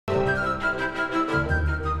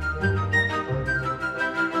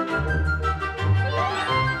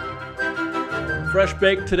Fresh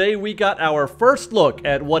Baked, today we got our first look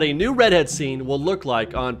at what a new redhead scene will look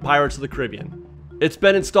like on Pirates of the Caribbean. It's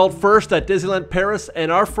been installed first at Disneyland Paris,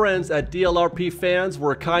 and our friends at DLRPFans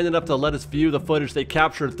were kind enough to let us view the footage they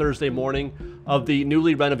captured Thursday morning of the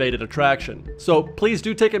newly renovated attraction. So please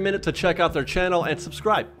do take a minute to check out their channel and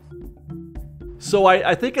subscribe. So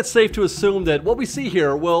I think it's safe to assume that what we see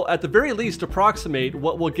here will at the very least approximate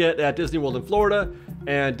what we'll get at Disney World in Florida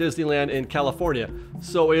and Disneyland in California.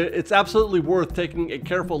 So it's absolutely worth taking a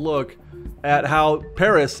careful look at how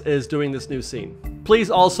Paris is doing this new scene. Please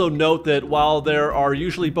also note that while there are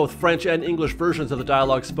usually both French and English versions of the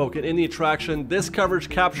dialogue spoken in the attraction, this coverage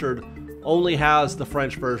captured only has the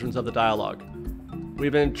French versions of the dialogue.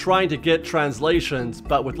 We've been trying to get translations,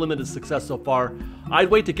 but with limited success so far. I'd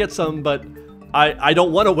wait to get some, but I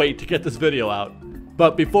don't want to wait to get this video out.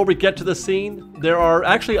 But before we get to the scene, there are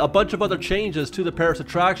actually a bunch of other changes to the Paris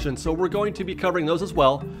attraction, so we're going to be covering those as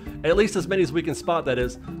well. At least as many as we can spot, that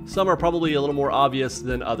is. Some are probably a little more obvious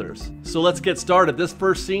than others. So let's get started. This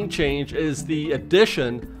first scene change is the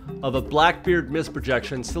addition of a Blackbeard mist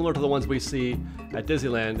projection, similar to the ones we see at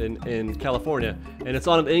Disneyland in California. And it's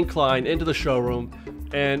on an incline into the showroom.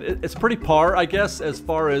 And it's pretty par, I guess, as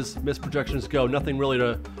far as mist projections go. Nothing really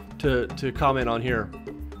to comment on here.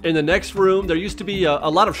 In the next room, there used to be a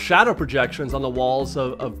lot of shadow projections on the walls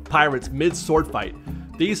of pirates mid-sword fight.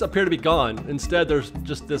 These appear to be gone. Instead, there's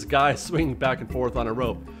just this guy swinging back and forth on a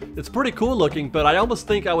rope. It's pretty cool looking, but I almost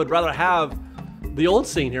think I would rather have the old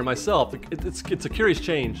scene here myself. It's a curious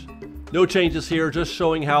change. No changes here, just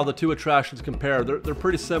showing how the two attractions compare. They're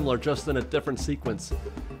pretty similar, just in a different sequence.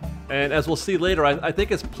 And as we'll see later, I think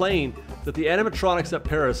it's plain that the animatronics at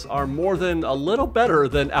Paris are more than a little better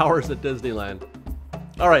than ours at Disneyland.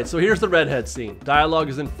 Alright, so here's the redhead scene. Dialogue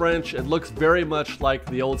is in French. It looks very much like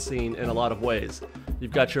the old scene in a lot of ways.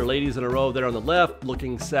 You've got your ladies in a row there on the left,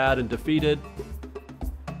 looking sad and defeated.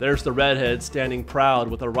 There's the redhead standing proud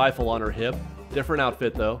with a rifle on her hip. Different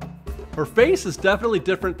outfit though. Her face is definitely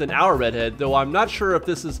different than our redhead, though I'm not sure if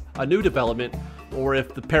this is a new development or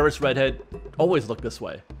if the Paris redhead always looked this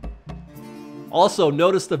way. Also,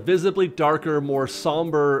 notice the visibly darker, more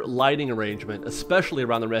somber lighting arrangement, especially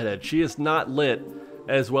around the redhead. She is not lit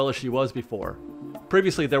as well as she was before.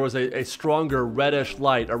 Previously, there was a stronger reddish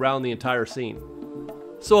light around the entire scene.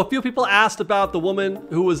 So a few people asked about the woman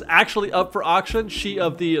who was actually up for auction, she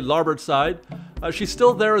of the larboard side. She's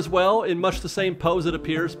still there as well, in much the same pose it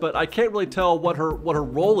appears, but I can't really tell what her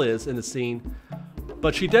role is in the scene.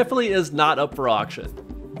 But she definitely is not up for auction.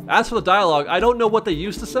 As for the dialogue, I don't know what they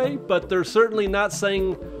used to say, but they're certainly not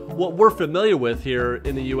saying what we're familiar with here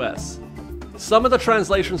in the US. Some of the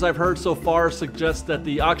translations I've heard so far suggest that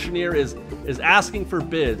the auctioneer is asking for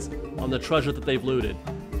bids on the treasure that they've looted.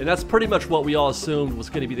 And that's pretty much what we all assumed was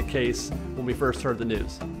going to be the case when we first heard the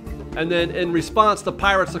news. And then in response, the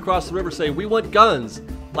pirates across the river say, "We want guns,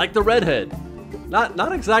 like the redhead."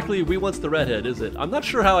 Not exactly "we wants the redhead," is it? I'm not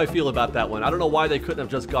sure how I feel about that one. I don't know why they couldn't have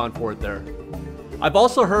just gone for it there. I've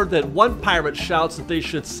also heard that one pirate shouts that they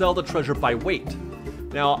should sell the treasure by weight.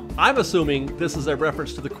 Now, I'm assuming this is a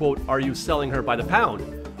reference to the quote, "Are you selling her by the pound?"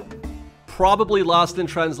 Probably lost in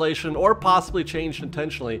translation or possibly changed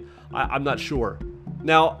intentionally. I'm not sure.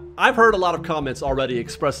 Now, I've heard a lot of comments already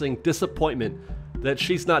expressing disappointment that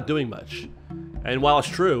she's not doing much. And while it's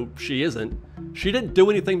true, she isn't. She didn't do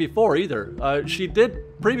anything before either. She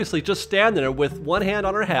did previously just stand there with one hand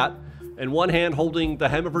on her hat and one hand holding the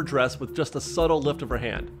hem of her dress with just a subtle lift of her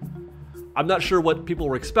hand. I'm not sure what people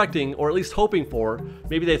were expecting, or at least hoping for.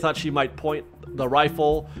 Maybe they thought she might point the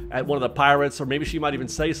rifle at one of the pirates, or maybe she might even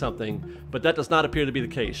say something, but that does not appear to be the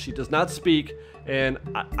case. She does not speak, and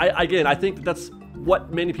I think that's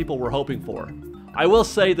what many people were hoping for. I will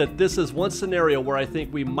say that this is one scenario where I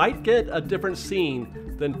think we might get a different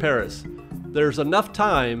scene than Paris. There's enough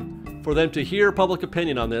time for them to hear public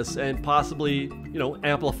opinion on this and possibly,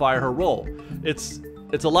 amplify her role. It's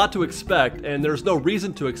a lot to expect, and there's no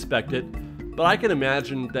reason to expect it, but I can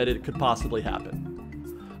imagine that it could possibly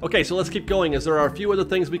happen. Okay, so let's keep going, as there are a few other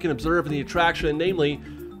things we can observe in the attraction, namely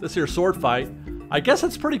this here sword fight. I guess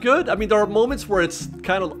it's pretty good. I mean, there are moments where it's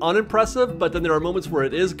kind of unimpressive, but then there are moments where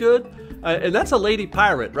it is good. And that's a lady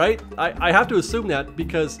pirate, right? I have to assume that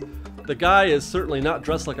because the guy is certainly not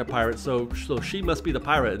dressed like a pirate, so she must be the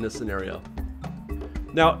pirate in this scenario.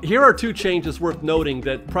 Now, here are two changes worth noting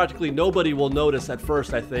that practically nobody will notice at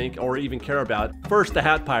first, I think, or even care about. First, the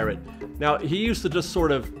hat pirate. Now, he used to just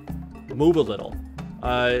sort of move a little.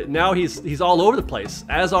 Now he's all over the place,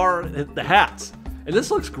 as are the hats. And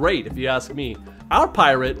this looks great, if you ask me. Our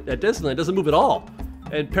pirate at Disneyland doesn't move at all.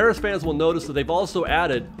 And Paris fans will notice that they've also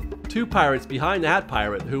added two pirates behind the hat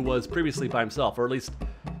pirate, who was previously by himself, or at least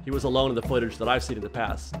he he was alone in the footage that I've seen in the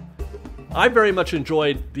past. I very much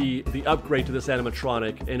enjoyed the upgrade to this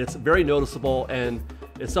animatronic, and it's very noticeable, and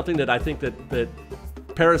it's something that I think that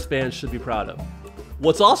Paris fans should be proud of.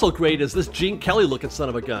 What's also great is this Gene Kelly looking son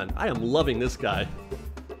of a gun. I am loving this guy.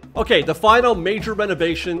 Okay, the final major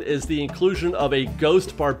renovation is the inclusion of a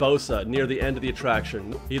ghost Barbossa near the end of the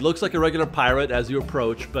attraction. He looks like a regular pirate as you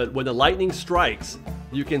approach, but when the lightning strikes,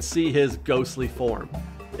 you can see his ghostly form.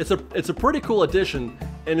 It's a pretty cool addition,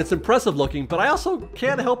 and it's impressive looking, but I also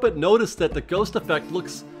can't help but notice that the ghost effect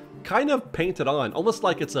looks kind of painted on, almost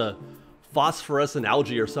like it's a phosphorescent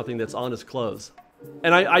algae or something that's on his clothes.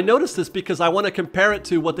 And I noticed this because I want to compare it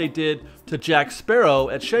to what they did to Jack Sparrow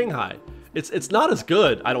at Shanghai. It's not as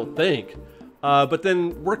good, I don't think, but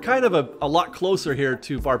then we're kind of a lot closer here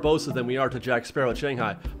to Barbossa than we are to Jack Sparrow at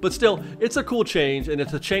Shanghai. But still, it's a cool change, and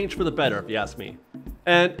it's a change for the better, if you ask me.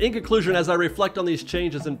 And in conclusion, as I reflect on these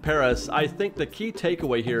changes in Paris, I think the key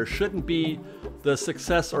takeaway here shouldn't be the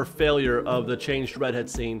success or failure of the changed redhead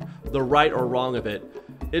scene, the right or wrong of it.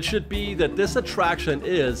 It should be that this attraction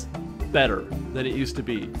is better than it used to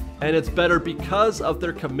be. And it's better because of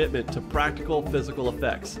their commitment to practical physical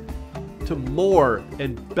effects, to more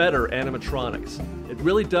and better animatronics. It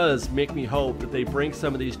really does make me hope that they bring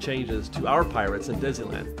some of these changes to our pirates in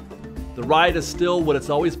Disneyland. The ride is still what it's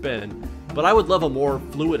always been, but I would love a more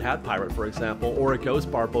fluid hat pirate, for example, or a ghost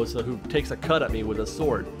Barbossa who takes a cut at me with a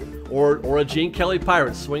sword, or a Gene Kelly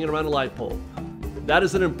pirate swinging around a light pole. That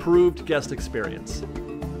is an improved guest experience.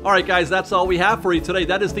 Alright guys, that's all we have for you today.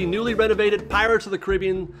 That is the newly renovated Pirates of the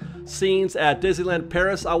Caribbean scenes at Disneyland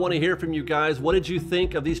Paris. I want to hear from you guys. What did you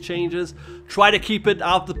think of these changes? Try to keep it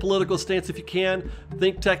out the political stance if you can.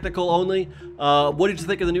 Think technical only. What did you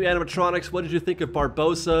think of the new animatronics? What did you think of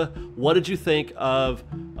Barbossa? What did you think of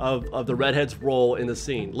the redhead's role in the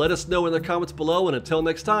scene? Let us know in the comments below, and until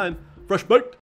next time, fresh baked!